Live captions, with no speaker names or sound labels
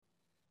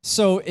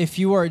So if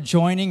you are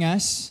joining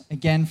us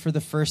again for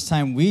the first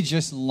time, we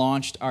just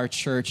launched our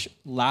church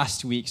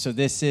last week. So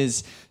this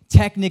is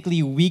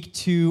technically week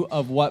 2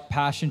 of what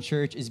Passion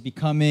Church is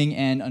becoming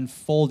and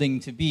unfolding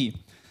to be.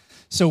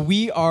 So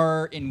we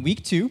are in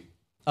week 2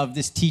 of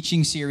this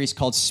teaching series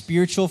called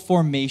Spiritual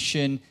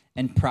Formation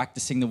and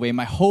Practicing the Way.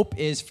 My hope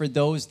is for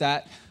those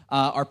that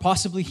are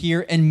possibly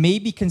here and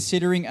maybe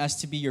considering us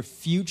to be your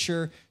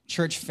future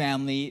church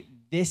family,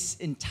 this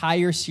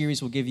entire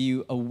series will give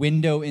you a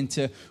window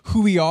into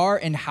who we are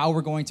and how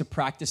we're going to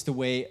practice the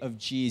way of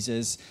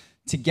Jesus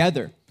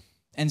together.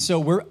 And so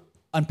we're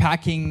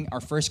unpacking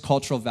our first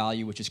cultural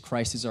value, which is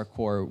Christ is our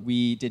core.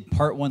 We did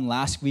part 1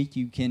 last week.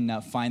 You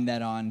can find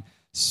that on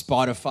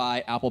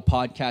Spotify, Apple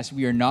Podcasts.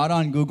 We are not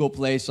on Google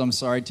Play, so I'm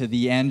sorry to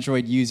the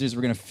Android users.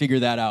 We're going to figure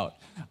that out.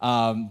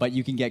 But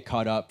you can get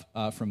caught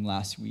up from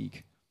last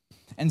week.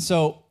 And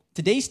so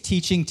today's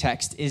teaching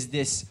text is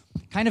this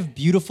kind of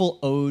beautiful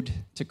ode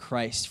to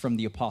Christ from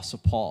the Apostle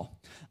Paul.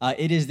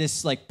 It is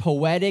this like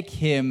poetic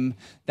hymn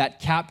that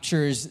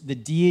captures the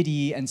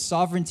deity and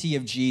sovereignty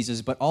of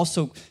Jesus, but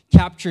also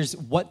captures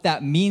what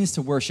that means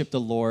to worship the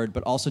Lord,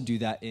 but also do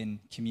that in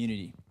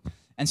community.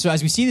 And so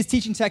as we see this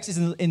teaching text is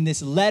in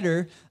this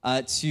letter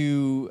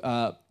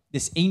to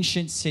this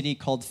ancient city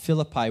called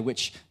Philippi,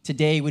 which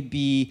today would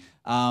be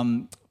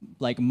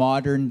like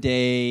modern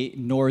day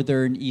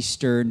northern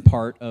eastern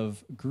part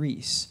of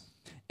Greece.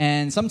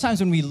 And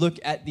sometimes when we look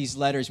at these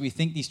letters, we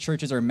think these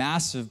churches are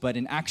massive, but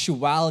in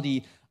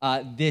actuality,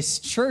 this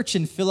church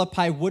in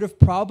Philippi would have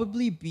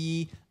probably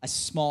be a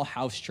small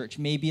house church,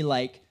 maybe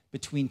like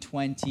between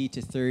 20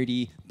 to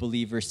 30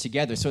 believers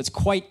together. So it's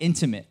quite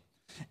intimate.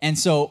 And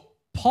so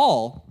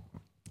Paul,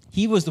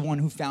 he was the one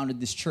who founded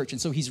this church.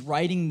 And so he's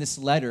writing this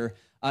letter,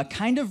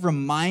 kind of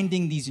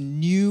reminding these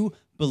new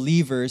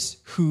believers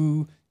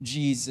who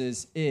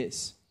Jesus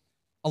is.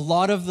 A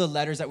lot of the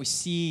letters that we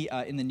see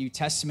in the New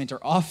Testament are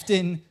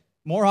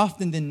more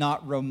often than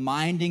not,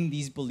 reminding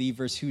these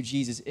believers who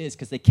Jesus is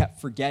because they kept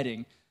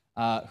forgetting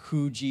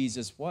who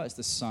Jesus was,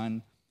 the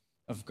Son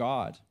of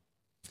God.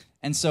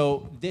 And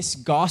so this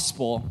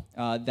gospel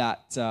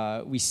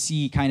that we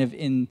see kind of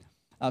in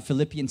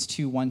Philippians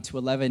 2, 1 to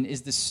 11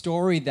 is the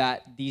story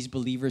that these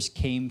believers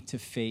came to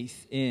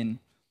faith in.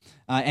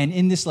 And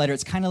in this letter,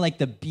 it's kind of like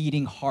the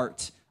beating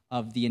heart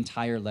of the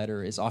entire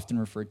letter is often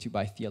referred to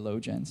by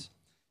theologians.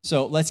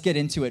 So let's get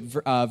into it.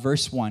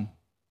 Verse 1.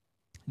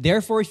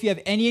 Therefore, if you have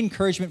any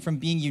encouragement from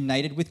being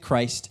united with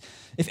Christ,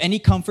 if any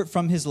comfort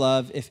from his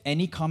love, if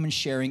any common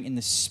sharing in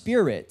the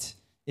Spirit,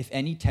 if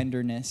any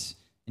tenderness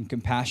and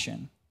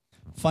compassion.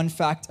 Fun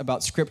fact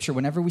about Scripture,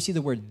 whenever we see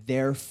the word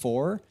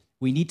therefore,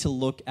 we need to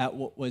look at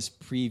what was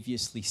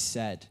previously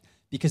said,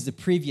 because the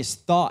previous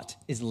thought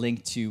is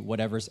linked to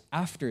whatever's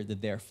after the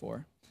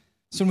therefore.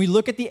 So when we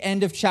look at the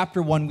end of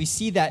chapter 1, we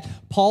see that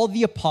Paul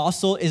the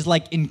apostle is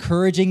like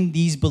encouraging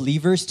these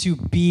believers to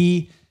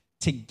be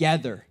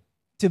together,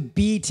 to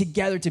be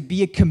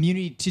a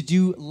community, to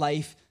do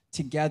life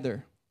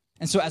together.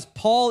 And so as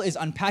Paul is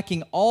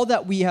unpacking all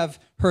that we have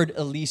heard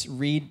Elise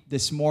read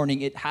this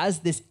morning, it has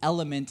this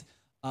element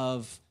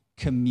of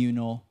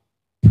communal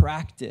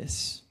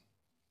practice.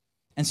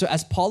 And so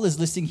as Paul is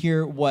listing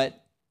here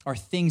what are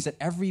things that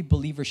every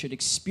believer should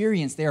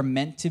experience, they are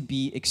meant to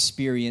be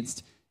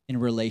experienced in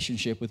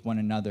relationship with one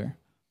another.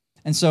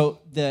 And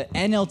so the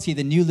NLT,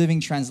 the New Living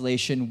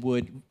Translation,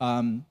 would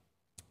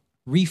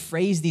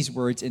rephrase these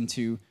words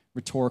into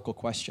rhetorical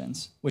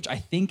questions, which I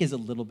think is a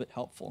little bit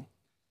helpful.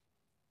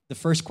 The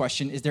first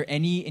question, is there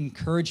any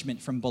encouragement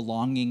from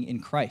belonging in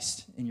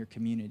Christ in your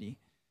community?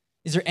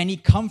 Is there any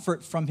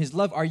comfort from his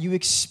love? Are you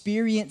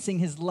experiencing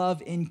his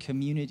love in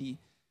community?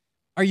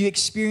 Are you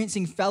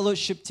experiencing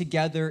fellowship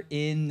together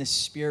in the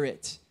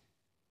Spirit?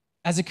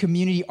 As a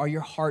community, are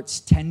your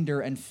hearts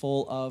tender and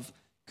full of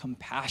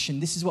compassion?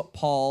 This is what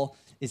Paul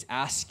is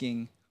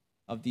asking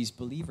of these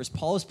believers.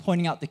 Paul is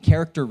pointing out the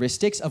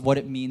characteristics of what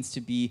it means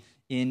to be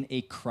in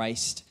a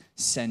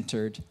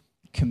Christ-centered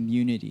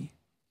community.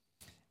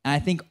 And I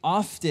think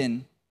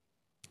often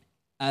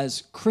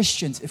as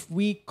Christians, if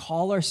we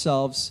call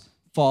ourselves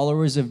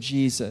followers of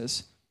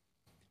Jesus,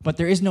 but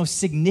there is no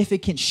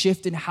significant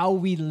shift in how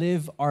we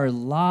live our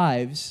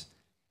lives,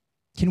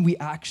 can we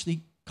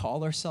actually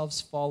call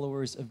ourselves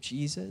followers of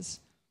Jesus?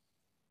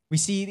 We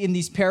see in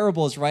these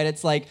parables, right?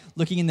 It's like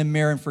looking in the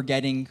mirror and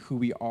forgetting who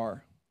we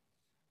are.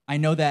 I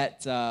know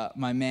that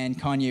my man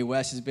Kanye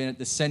West has been at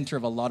the center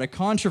of a lot of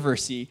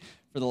controversy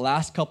for the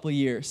last couple of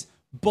years,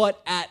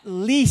 but at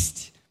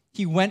least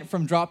he went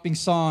from dropping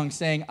songs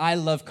saying, I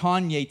love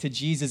Kanye, to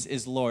Jesus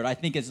is Lord. I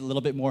think it's a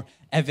little bit more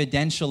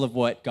evidential of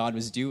what God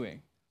was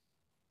doing.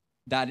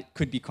 That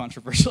could be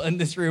controversial in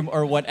this room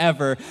or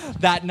whatever.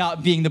 That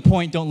not being the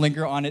point, don't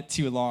linger on it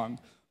too long.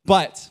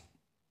 But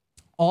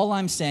all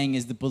I'm saying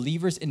is the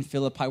believers in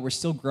Philippi were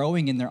still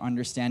growing in their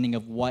understanding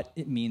of what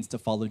it means to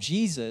follow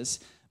Jesus,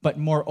 but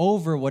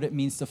moreover, what it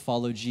means to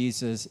follow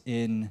Jesus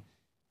in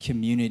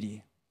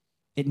community.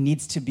 It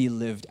needs to be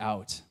lived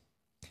out.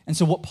 And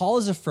so what Paul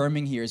is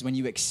affirming here is when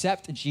you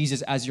accept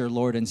Jesus as your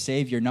Lord and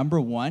Savior,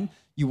 number one,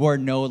 you are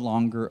no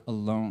longer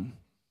alone.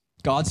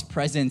 God's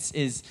presence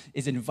is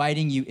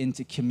inviting you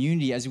into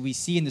community. As we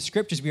see in the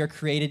scriptures, we are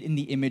created in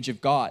the image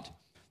of God.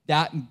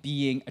 That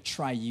being a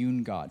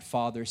triune God,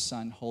 Father,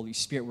 Son, Holy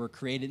Spirit. We're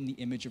created in the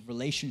image of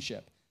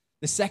relationship.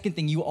 The second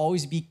thing, you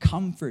always be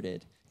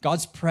comforted.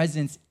 God's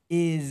presence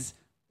is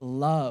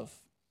love.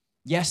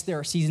 Yes, there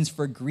are seasons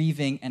for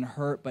grieving and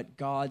hurt, but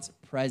God's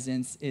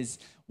presence is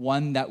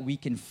one that we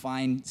can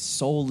find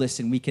solace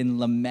and we can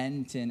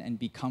lament in and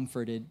be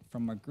comforted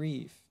from our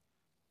grief.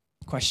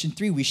 Question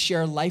 3, we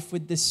share life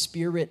with the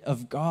Spirit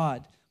of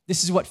God.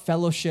 This is what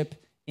fellowship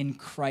in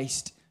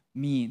Christ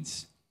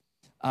means.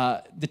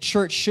 The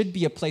church should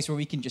be a place where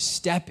we can just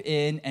step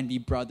in and be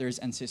brothers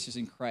and sisters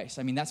in Christ.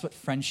 I mean, that's what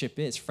friendship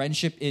is.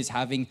 Friendship is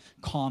having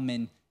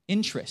common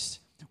interests,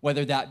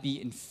 whether that be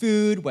in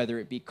food, whether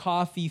it be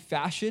coffee,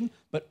 fashion,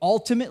 but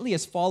ultimately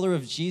as followers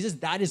of Jesus,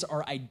 that is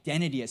our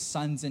identity as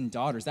sons and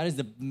daughters. That is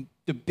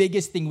the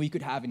biggest thing we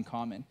could have in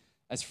common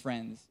as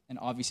friends and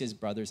obviously as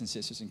brothers and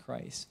sisters in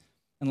Christ.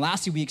 And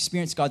lastly, we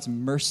experience God's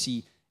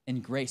mercy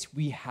and grace.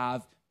 We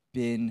have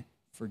been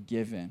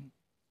forgiven.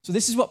 So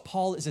this is what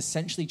Paul is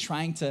essentially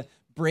trying to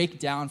break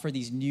down for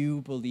these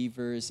new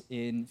believers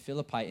in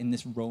Philippi, in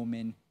this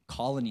Roman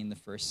colony in the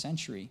first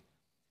century.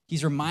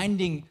 He's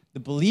reminding the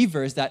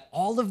believers that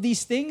all of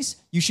these things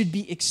you should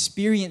be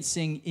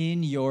experiencing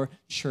in your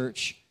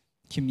church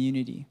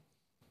community.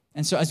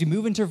 And so as we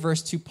move into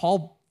verse 2,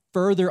 Paul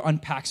further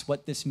unpacks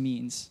what this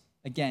means,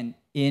 again,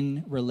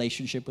 in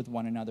relationship with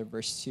one another.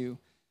 Verse 2,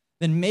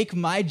 then make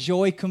my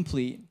joy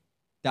complete,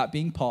 that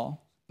being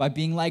Paul, by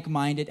being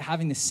like-minded,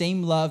 having the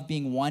same love,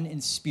 being one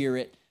in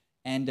spirit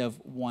and of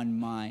one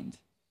mind.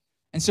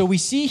 And so we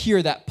see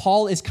here that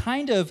Paul is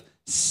kind of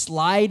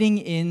sliding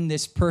in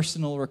this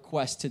personal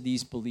request to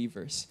these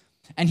believers.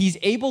 And he's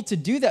able to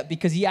do that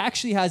because he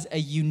actually has a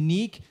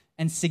unique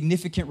and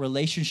significant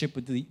relationship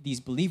with these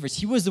believers.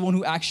 He was the one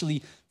who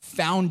actually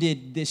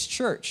founded this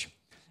church.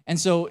 And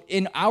so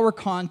in our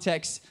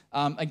context,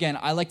 again,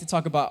 I like to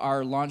talk about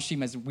our launch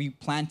team as we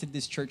planted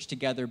this church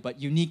together, but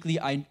uniquely,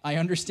 I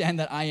understand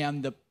that I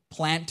am the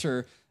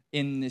planter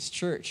in this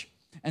church.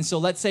 And so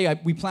let's say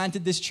we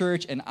planted this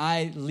church and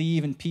I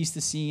leave and piece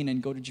the scene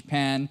and go to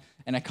Japan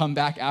and I come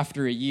back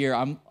after a year.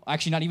 I'm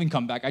actually not even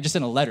come back. I just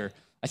sent a letter.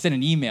 I sent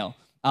an email.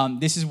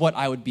 This is what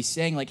I would be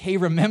saying, like, hey,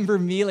 remember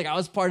me? Like, I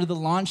was part of the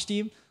launch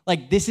team.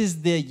 Like, this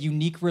is the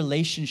unique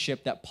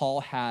relationship that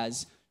Paul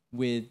has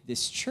with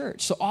this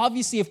church. So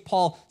obviously, if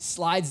Paul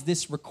slides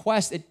this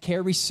request, it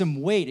carries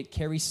some weight. It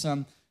carries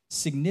some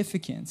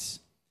significance.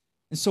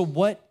 And so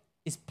what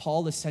is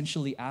Paul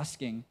essentially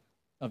asking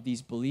of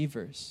these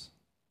believers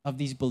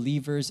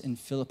in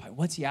Philippi?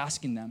 What's he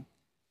asking them?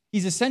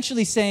 He's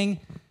essentially saying,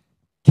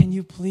 can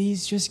you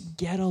please just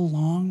get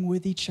along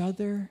with each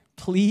other?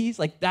 Please?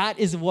 Like, that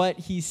is what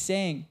he's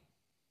saying.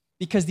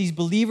 Because these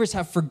believers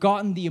have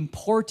forgotten the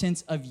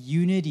importance of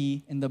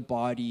unity in the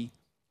body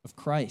of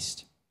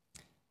Christ.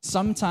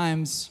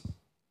 Sometimes,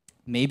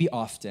 maybe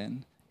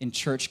often, in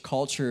church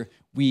culture,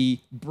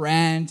 we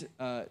brand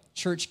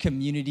church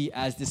community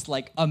as this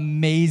like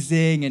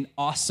amazing and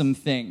awesome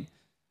thing.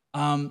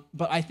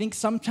 But I think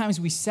sometimes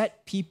we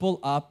set people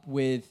up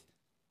with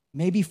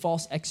maybe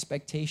false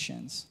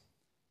expectations.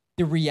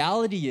 The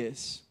reality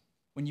is,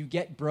 when you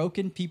get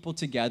broken people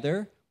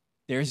together,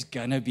 there's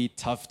gonna be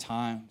tough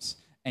times,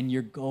 and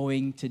you're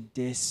going to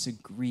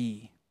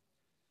disagree.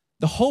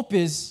 The hope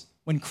is,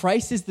 when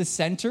Christ is the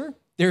center,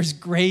 there's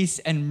grace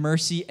and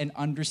mercy and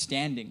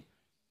understanding.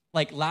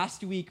 Like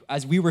last week,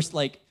 as we were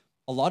like,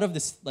 a lot of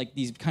this, like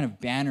these kind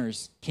of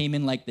banners came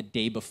in like the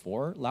day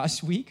before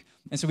last week.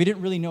 And so we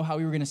didn't really know how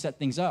we were going to set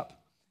things up.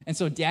 And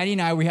so Danny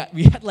and I, we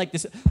had like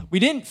this, we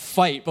didn't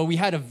fight, but we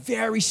had a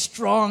very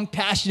strong,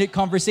 passionate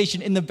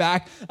conversation in the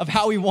back of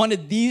how we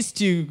wanted these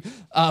two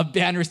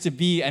banners to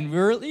be. And we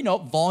were,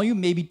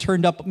 volume maybe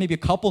turned up maybe a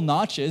couple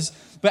notches.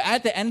 But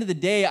at the end of the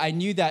day, I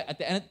knew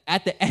that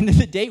at the end of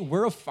the day,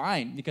 we're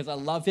fine because I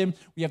love him.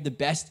 We have the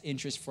best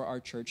interest for our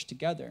church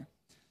together.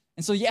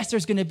 And so, yes,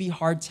 there's going to be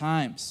hard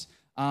times.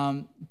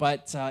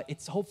 But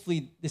it's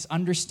hopefully this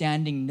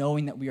understanding,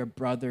 knowing that we are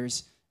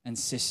brothers and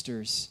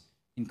sisters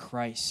in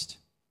Christ.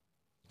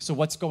 So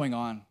what's going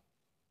on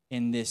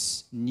in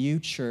this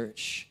new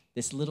church,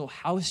 this little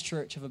house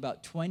church of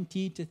about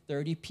 20 to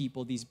 30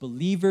 people, these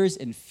believers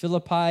in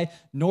Philippi,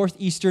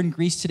 northeastern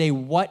Greece today?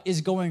 What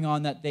is going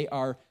on that they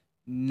are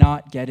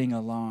not getting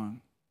along?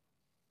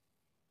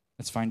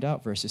 Let's find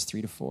out, verses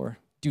 3 to 4.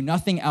 Do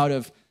nothing out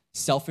of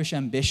selfish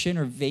ambition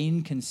or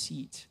vain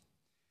conceit.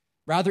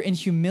 Rather, in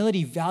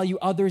humility, value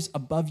others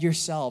above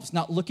yourselves,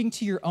 not looking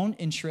to your own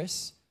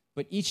interests,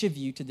 but each of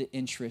you to the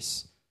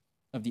interests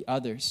of the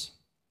others.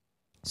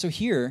 So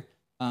here,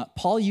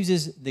 Paul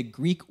uses the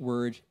Greek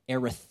word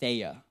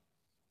erytheia,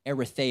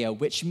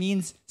 which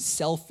means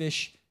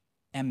selfish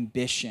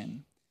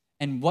ambition.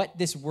 And what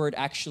this word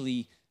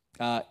actually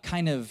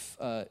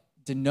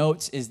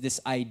denotes is this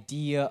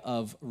idea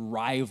of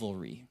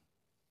rivalry.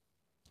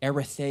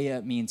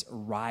 Erytheia means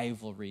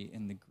rivalry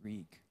in the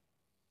Greek.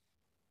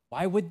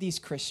 Why would these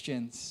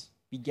Christians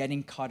be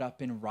getting caught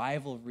up in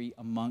rivalry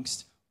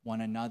amongst one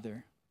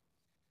another?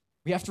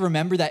 We have to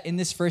remember that in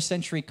this first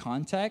century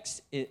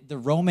context, the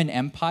Roman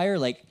Empire,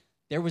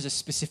 there was a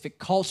specific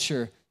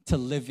culture to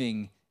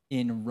living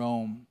in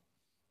Rome.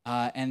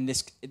 And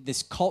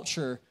this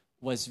culture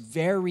was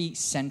very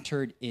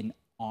centered in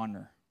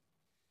honor.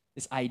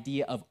 This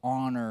idea of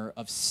honor,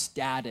 of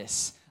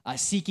status,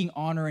 seeking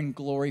honor and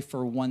glory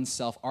for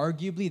oneself.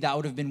 Arguably, that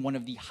would have been one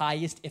of the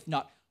highest, if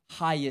not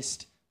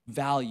highest,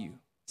 value,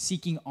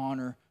 seeking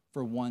honor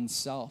for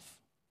oneself.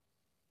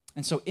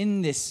 And so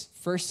in this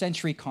first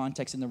century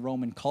context in the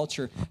Roman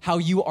culture, how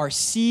you are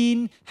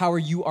seen, how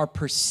you are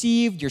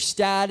perceived, your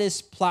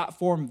status,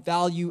 platform,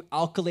 value,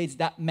 accolades,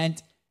 that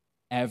meant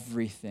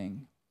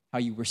everything. How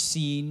you were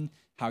seen,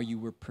 how you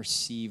were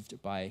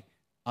perceived by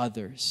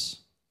others.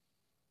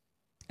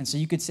 And so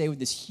you could say with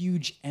this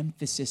huge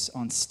emphasis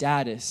on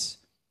status,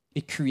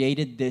 it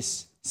created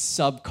this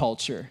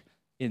subculture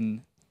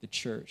in the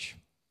church.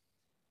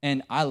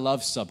 And I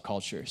love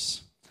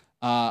subcultures.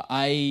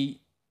 I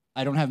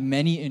don't have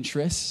many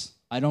interests.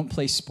 I don't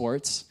play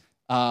sports.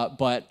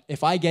 But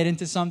if I get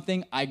into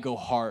something, I go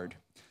hard.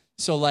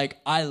 So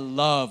I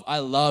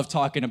love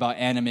talking about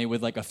anime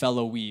with a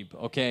fellow weeb,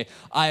 okay?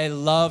 I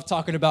love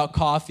talking about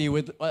coffee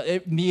with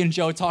me and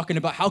Joe talking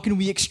about how can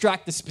we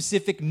extract the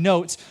specific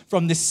notes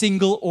from the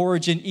single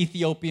origin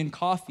Ethiopian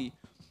coffee.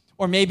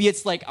 Or maybe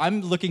it's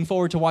I'm looking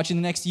forward to watching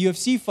the next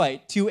UFC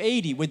fight,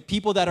 280, with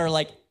people that are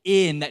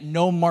that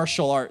know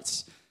martial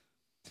arts.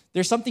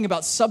 There's something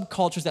about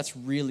subcultures that's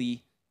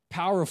really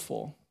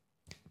powerful.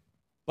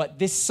 But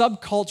this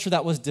subculture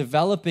that was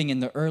developing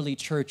in the early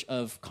church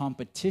of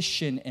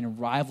competition and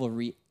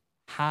rivalry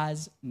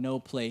has no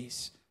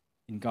place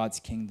in God's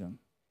kingdom.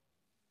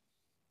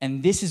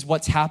 And this is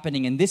what's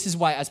happening. And this is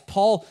why, as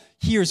Paul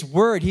hears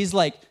word, he's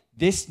like,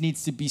 this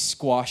needs to be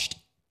squashed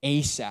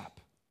ASAP.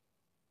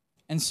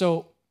 And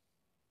so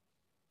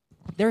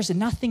there's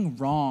nothing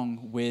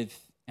wrong with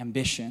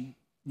ambition.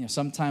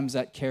 Sometimes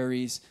that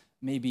carries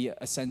maybe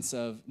a sense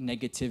of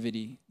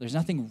negativity. There's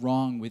nothing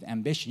wrong with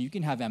ambition. You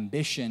can have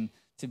ambition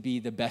to be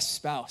the best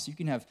spouse. You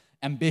can have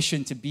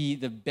ambition to be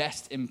the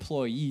best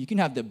employee. You can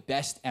have the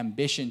best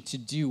ambition to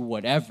do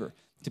whatever,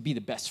 to be the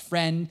best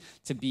friend,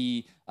 to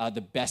be the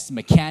best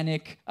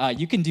mechanic.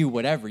 You can do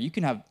whatever. You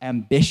can have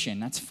ambition.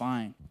 That's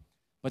fine.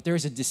 But there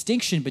is a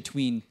distinction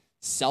between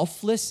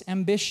selfless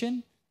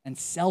ambition and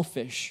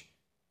selfish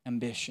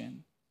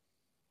ambition.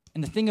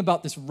 And the thing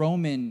about this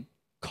Roman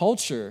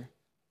culture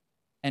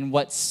and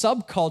what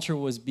subculture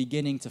was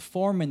beginning to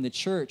form in the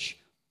church,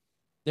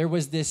 there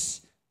was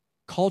this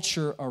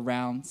culture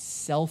around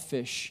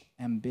selfish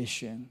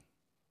ambition.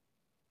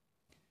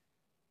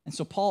 And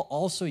so Paul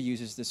also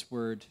uses this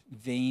word,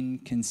 vain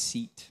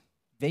conceit.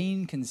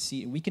 Vain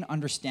conceit. We can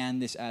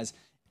understand this as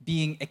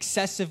being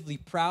excessively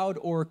proud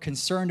or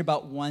concerned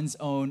about one's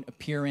own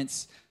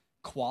appearance,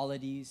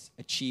 qualities,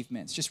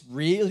 achievements. Just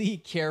really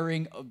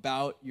caring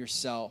about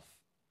yourself.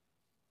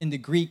 In the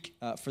Greek,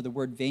 for the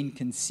word vain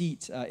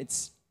conceit,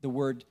 it's the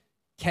word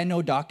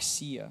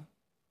kenodoxia.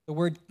 The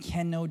word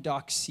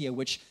kenodoxia,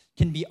 which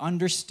can be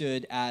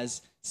understood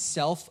as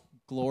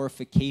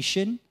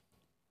self-glorification,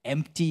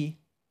 empty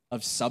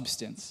of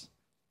substance.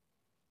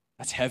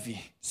 That's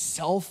heavy.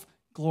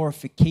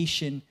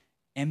 Self-glorification,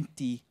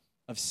 empty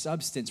of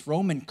substance.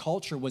 Roman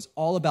culture was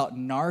all about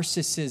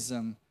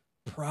narcissism,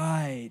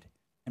 pride,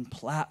 and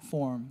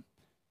platform.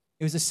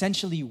 It was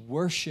essentially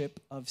worship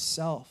of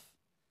self.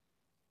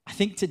 I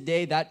think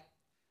today that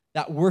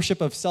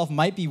worship of self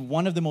might be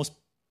one of the most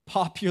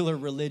popular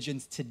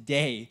religions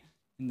today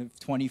in the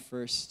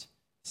 21st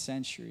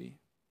century.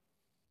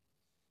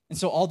 And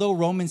so although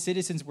Roman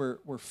citizens were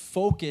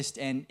focused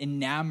and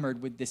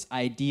enamored with this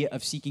idea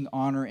of seeking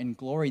honor and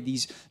glory,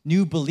 these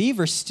new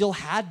believers still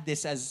had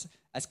this as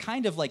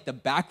kind of the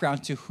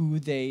background to who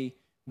they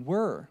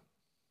were.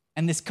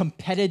 And this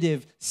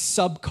competitive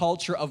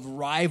subculture of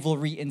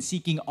rivalry and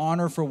seeking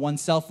honor for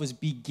oneself was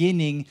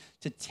beginning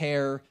to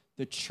tear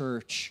the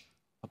church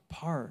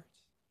apart.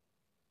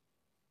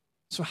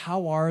 So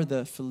how are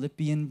the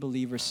Philippian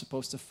believers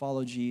supposed to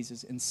follow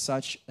Jesus in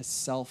such a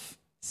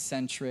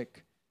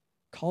self-centric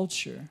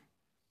culture?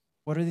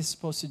 What are they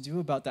supposed to do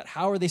about that?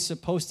 How are they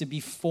supposed to be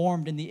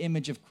formed in the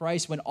image of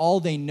Christ when all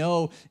they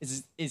know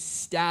is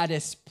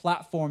status,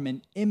 platform,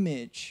 and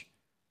image?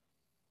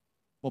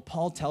 Well,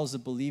 Paul tells the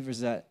believers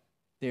that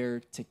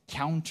they're to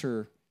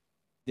counter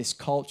this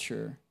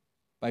culture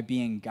by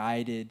being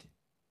guided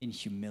in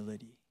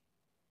humility.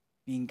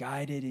 Being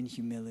guided in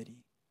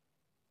humility.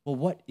 Well,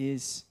 what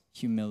is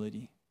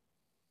humility?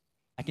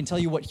 I can tell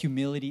you what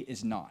humility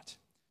is not.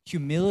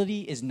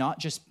 Humility is not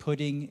just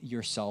putting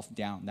yourself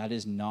down. That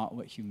is not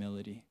what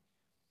humility.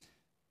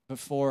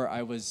 Before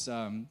I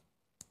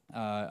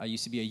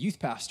used to be a youth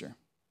pastor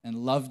and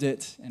loved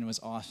it and it was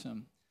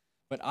awesome.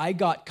 But I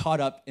got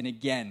caught up in,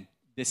 again,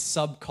 this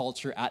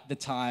subculture at the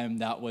time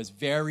that was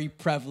very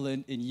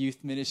prevalent in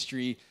youth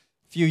ministry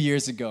a few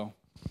years ago.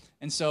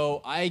 And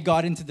so I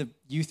got into the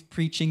youth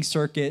preaching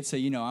circuit. So,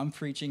 I'm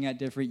preaching at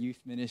different youth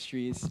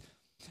ministries.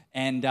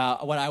 And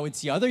what I would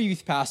see other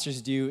youth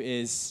pastors do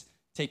is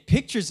take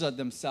pictures of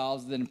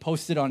themselves, then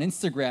post it on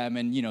Instagram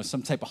and,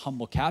 some type of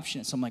humble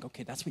caption. So I'm like,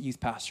 okay, that's what youth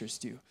pastors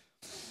do.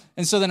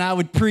 And so then I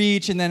would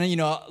preach, and then,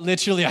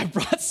 literally I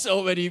brought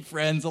so many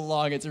friends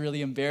along. It's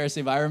really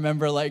embarrassing. But I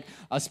remember, I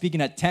was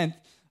speaking at 10th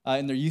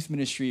in their youth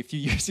ministry a few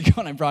years ago,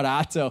 and I brought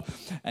Atto,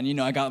 and,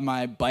 I got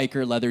my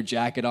biker leather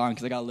jacket on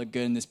because I got to look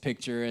good in this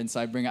picture. And so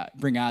I bring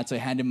Atto, I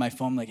hand him my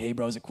phone, like, hey,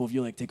 bro, is it cool if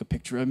you, take a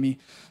picture of me?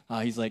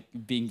 He's,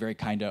 being very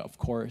kind of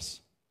course.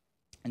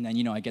 And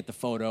then, I get the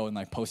photo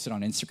and, post it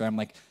on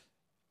Instagram,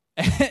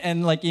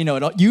 and,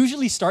 it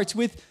usually starts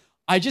with,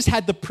 I just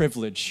had the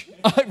privilege,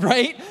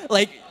 right?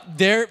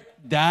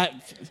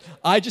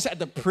 I just had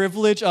the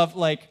privilege of,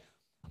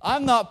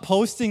 I'm not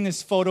posting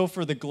this photo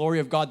for the glory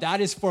of God.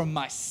 That is for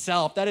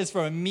myself. That is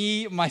for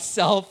me,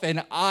 myself,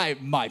 and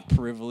my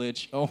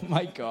privilege. Oh,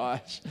 my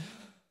gosh.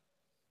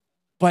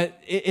 But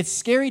it's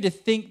scary to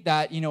think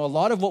that, a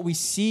lot of what we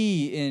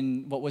see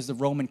in what was the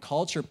Roman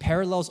culture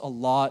parallels a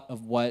lot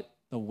of what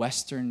the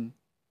Western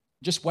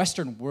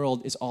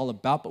world is all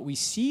about. But we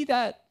see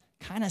that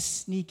kind of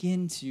sneak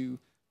into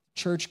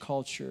church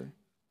culture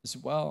as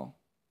well.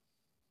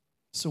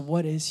 So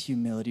what is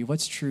humility?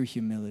 What's true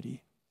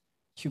humility?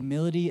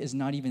 Humility is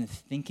not even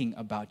thinking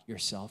about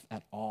yourself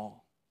at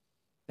all.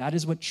 That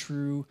is what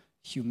true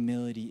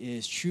humility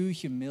is. True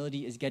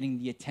humility is getting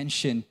the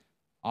attention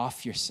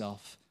off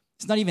yourself.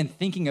 It's not even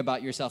thinking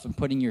about yourself and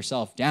putting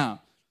yourself down.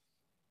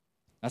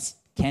 That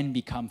can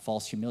become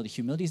false humility.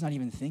 Humility is not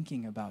even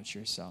thinking about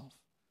yourself.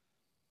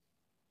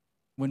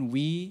 When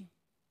we,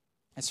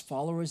 as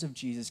followers of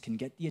Jesus, can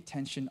get the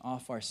attention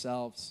off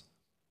ourselves,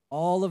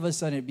 all of a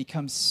sudden it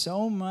becomes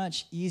so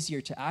much easier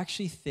to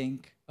actually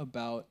think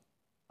about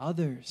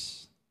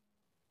others,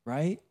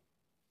 right?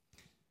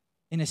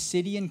 In a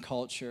city and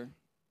culture,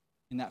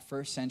 in that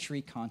first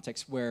century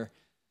context where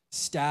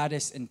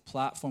status and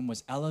platform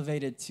was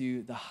elevated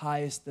to the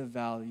highest of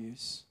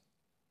values,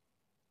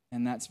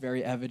 and that's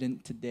very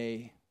evident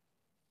today,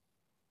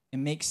 it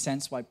makes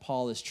sense why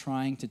Paul is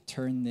trying to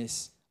turn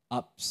this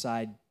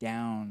upside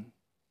down.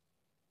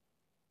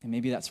 And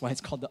maybe that's why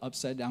it's called the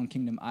upside down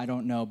kingdom. I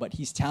don't know. But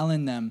he's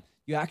telling them,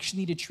 you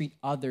actually need to treat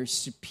others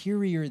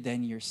superior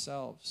than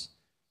yourselves.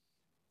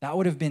 That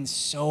would have been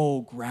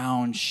so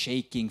ground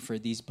shaking for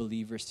these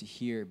believers to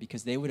hear,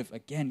 because they would have,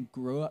 again,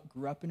 grew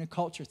up in a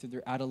culture through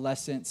their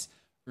adolescence,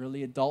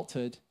 early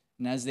adulthood.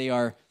 And as they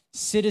are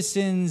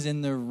citizens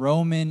in the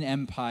Roman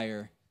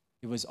Empire,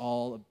 it was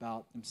all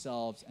about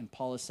themselves. And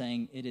Paul is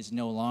saying, it is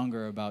no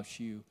longer about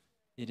you.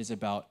 It is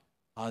about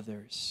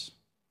others.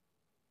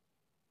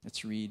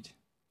 Let's read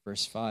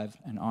verse 5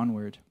 and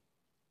onward.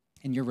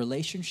 In your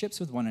relationships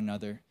with one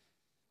another,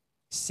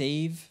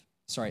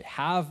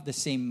 have the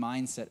same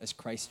mindset as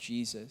Christ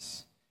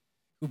Jesus,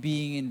 who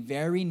being in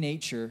very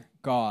nature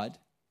God,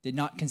 did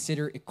not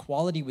consider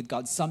equality with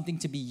God something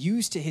to be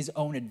used to his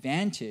own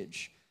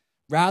advantage.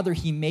 Rather,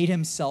 he made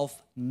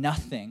himself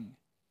nothing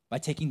by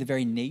taking the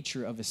very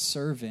nature of a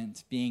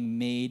servant, being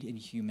made in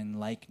human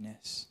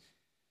likeness.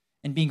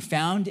 And being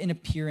found in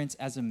appearance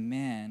as a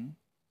man,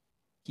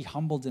 he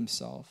humbled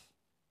himself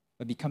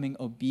by becoming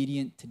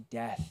obedient to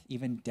death,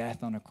 even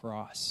death on a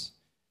cross.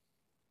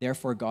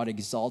 Therefore, God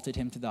exalted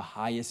him to the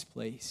highest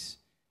place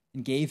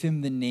and gave him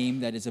the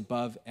name that is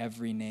above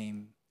every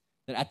name,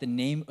 that at the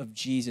name of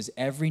Jesus,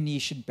 every knee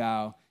should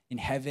bow in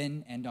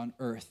heaven and on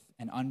earth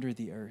and under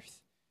the earth,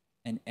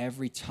 and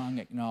every tongue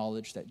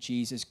acknowledge that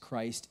Jesus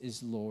Christ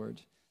is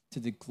Lord, to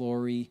the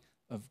glory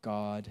of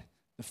God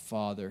the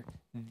Father.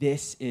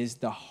 This is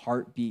the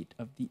heartbeat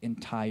of the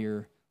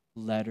entire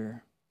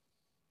letter.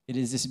 It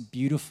is this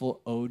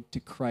beautiful ode to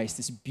Christ,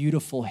 this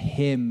beautiful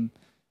hymn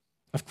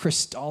of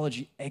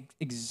Christology,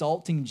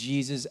 exalting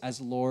Jesus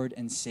as Lord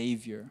and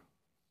Savior.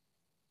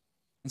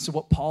 And so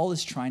what Paul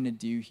is trying to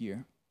do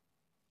here,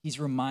 he's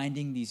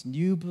reminding these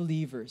new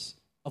believers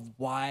of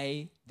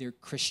why they're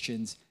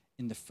Christians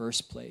in the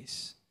first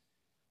place.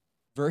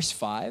 Verse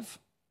 5,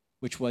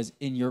 which was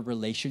in your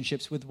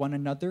relationships with one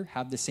another,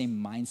 have the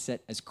same mindset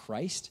as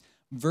Christ.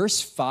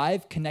 Verse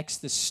 5 connects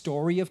the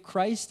story of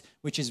Christ,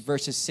 which is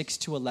verses 6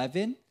 to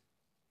 11,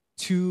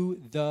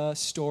 to the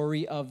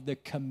story of the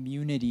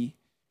community,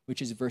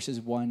 which is verses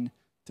 1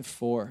 to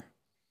 4.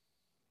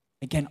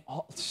 Again,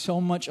 so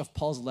much of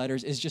Paul's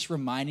letters is just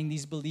reminding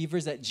these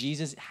believers that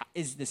Jesus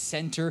is the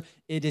center.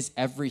 It is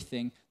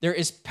everything. There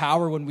is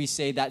power when we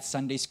say that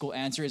Sunday school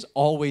answer is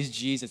always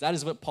Jesus. That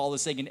is what Paul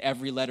is saying in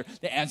every letter.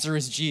 The answer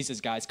is Jesus,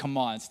 guys. Come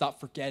on, stop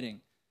forgetting.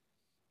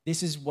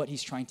 This is what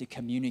he's trying to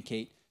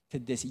communicate to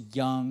this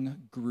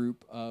young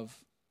group of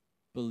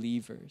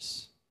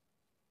believers.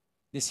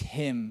 This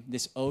hymn,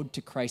 this ode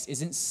to Christ,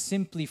 isn't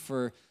simply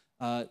for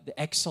the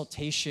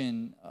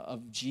exaltation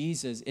of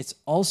Jesus. It's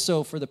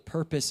also for the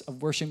purpose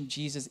of worshiping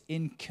Jesus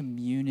in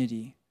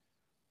community.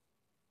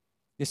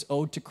 This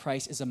ode to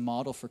Christ is a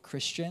model for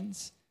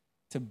Christians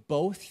to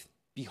both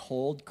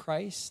behold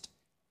Christ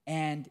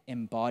and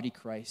embody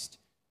Christ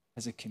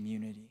as a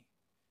community.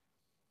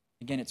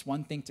 Again, it's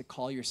one thing to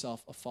call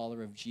yourself a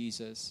follower of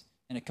Jesus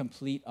and a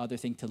complete other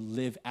thing to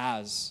live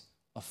as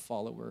a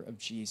follower of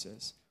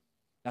Jesus.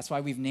 That's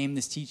why we've named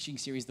this teaching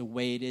series the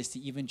way it is, to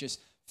even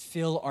just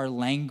fill our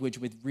language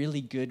with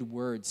really good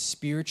words,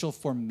 spiritual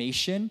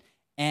formation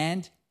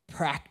and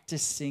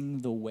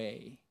practicing the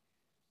way.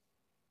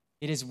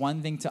 It is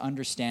one thing to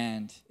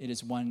understand. It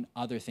is one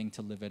other thing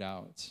to live it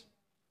out.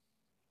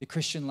 The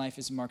Christian life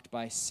is marked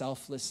by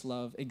selfless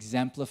love,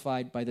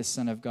 exemplified by the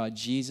Son of God.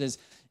 Jesus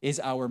is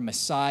our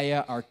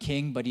Messiah, our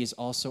King, but he is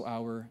also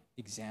our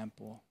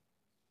example.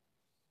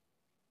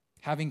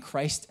 Having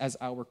Christ as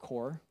our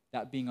core,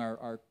 that being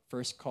our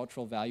first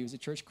cultural value as a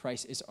church,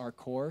 Christ is our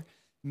core,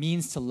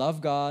 means to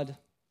love God,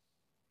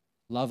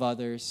 love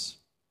others,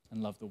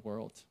 and love the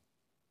world.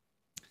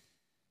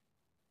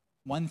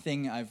 One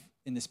thing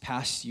in this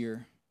past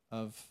year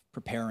of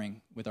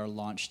preparing with our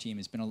launch team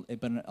has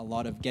been a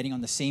lot of getting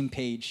on the same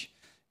page.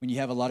 When you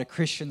have a lot of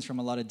Christians from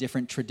a lot of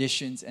different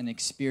traditions and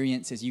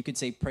experiences, you could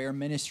say prayer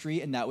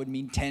ministry, and that would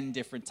mean 10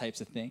 different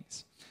types of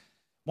things.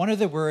 One of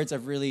the words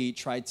I've really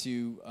tried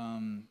to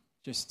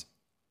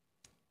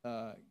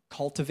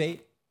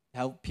cultivate,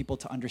 help people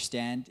to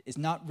understand, is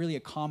not really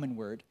a common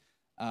word,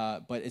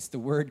 but it's the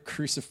word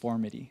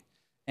cruciformity.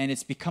 And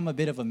it's become a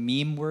bit of a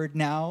meme word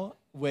now,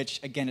 which,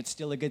 again, it's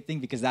still a good thing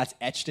because that's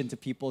etched into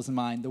people's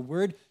mind. The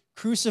word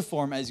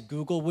cruciform, as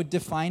Google would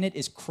define it,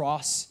 is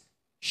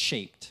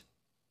cross-shaped.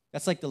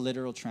 That's like the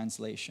literal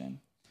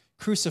translation.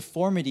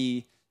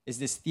 Cruciformity is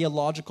this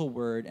theological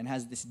word and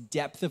has this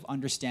depth of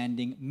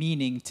understanding,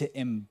 meaning to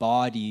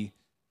embody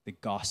the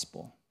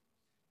gospel,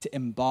 to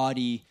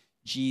embody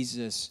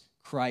Jesus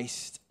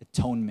Christ's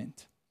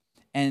atonement.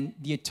 And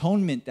the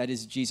atonement that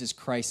is Jesus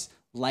Christ's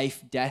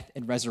life, death,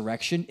 and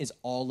resurrection is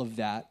all of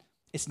that.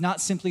 It's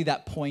not simply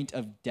that point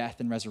of death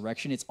and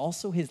resurrection. It's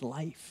also his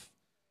life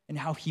and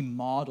how he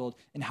modeled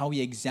and how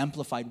he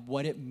exemplified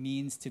what it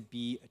means to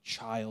be a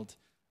child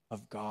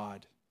of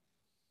God.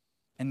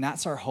 And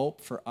that's our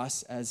hope for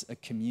us as a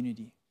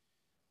community.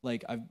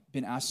 Like, I've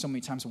been asked so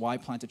many times, why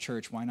plant a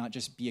church? Why not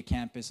just be a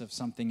campus of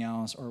something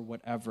else or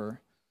whatever?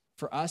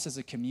 For us as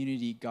a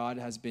community, God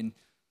has been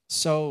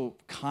so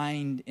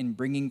kind in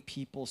bringing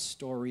people's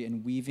story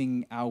and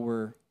weaving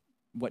our,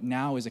 what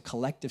now is a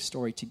collective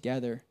story,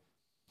 together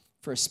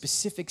for a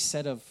specific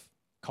set of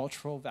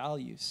cultural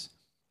values.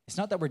 It's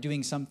not that we're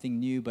doing something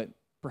new, but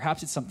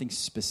perhaps it's something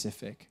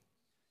specific.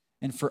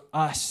 And for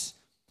us,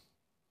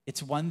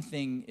 it's one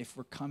thing if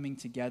we're coming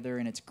together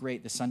and it's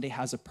great. The Sunday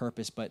has a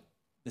purpose, but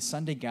the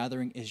Sunday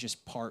gathering is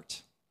just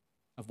part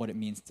of what it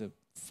means to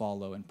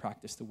follow and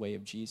practice the way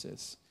of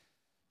Jesus.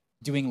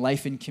 Doing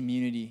life in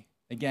community,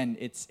 again,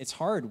 it's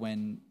hard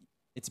when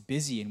it's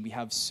busy and we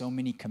have so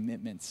many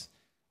commitments.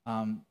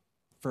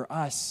 For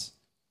us,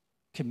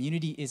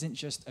 community isn't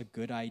just a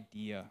good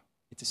idea.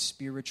 It's a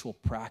spiritual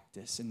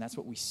practice, and that's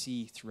what we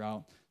see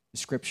throughout the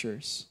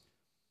scriptures.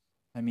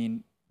 I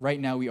mean, right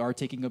now we are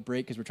taking a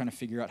break because we're trying to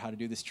figure out how to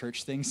do this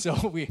church thing, so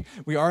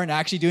we aren't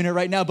actually doing it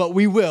right now, but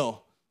we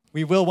will.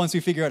 We will once we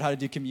figure out how to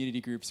do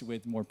community groups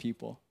with more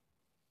people.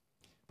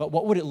 But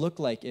what would it look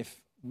like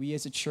if we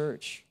as a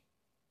church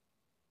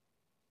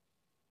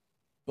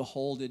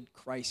beholded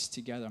Christ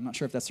together? I'm not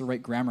sure if that's the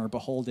right grammar,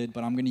 beholded,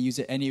 but I'm going to use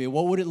it anyway.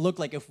 What would it look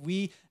like if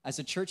we as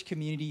a church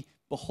community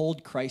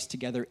behold Christ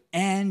together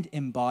and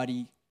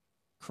embody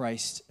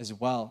Christ as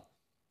well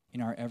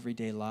in our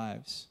everyday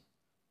lives?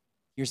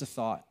 Here's a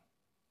thought.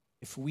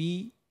 If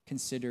we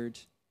considered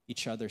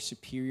each other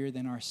superior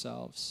than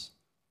ourselves,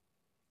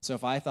 so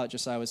if I thought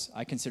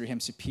I consider him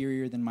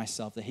superior than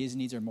myself, that his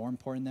needs are more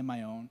important than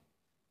my own,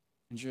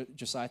 and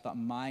Josiah thought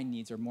my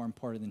needs are more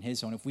important than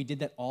his own, if we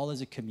did that all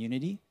as a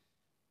community,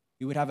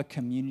 we would have a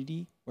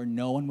community where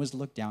no one was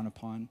looked down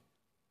upon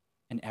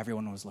and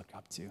everyone was looked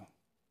up to.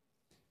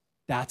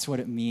 That's what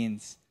it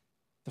means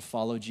to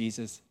follow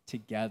Jesus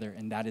together,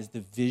 and that is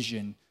the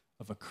vision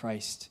of a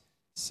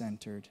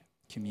Christ-centered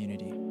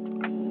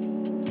community.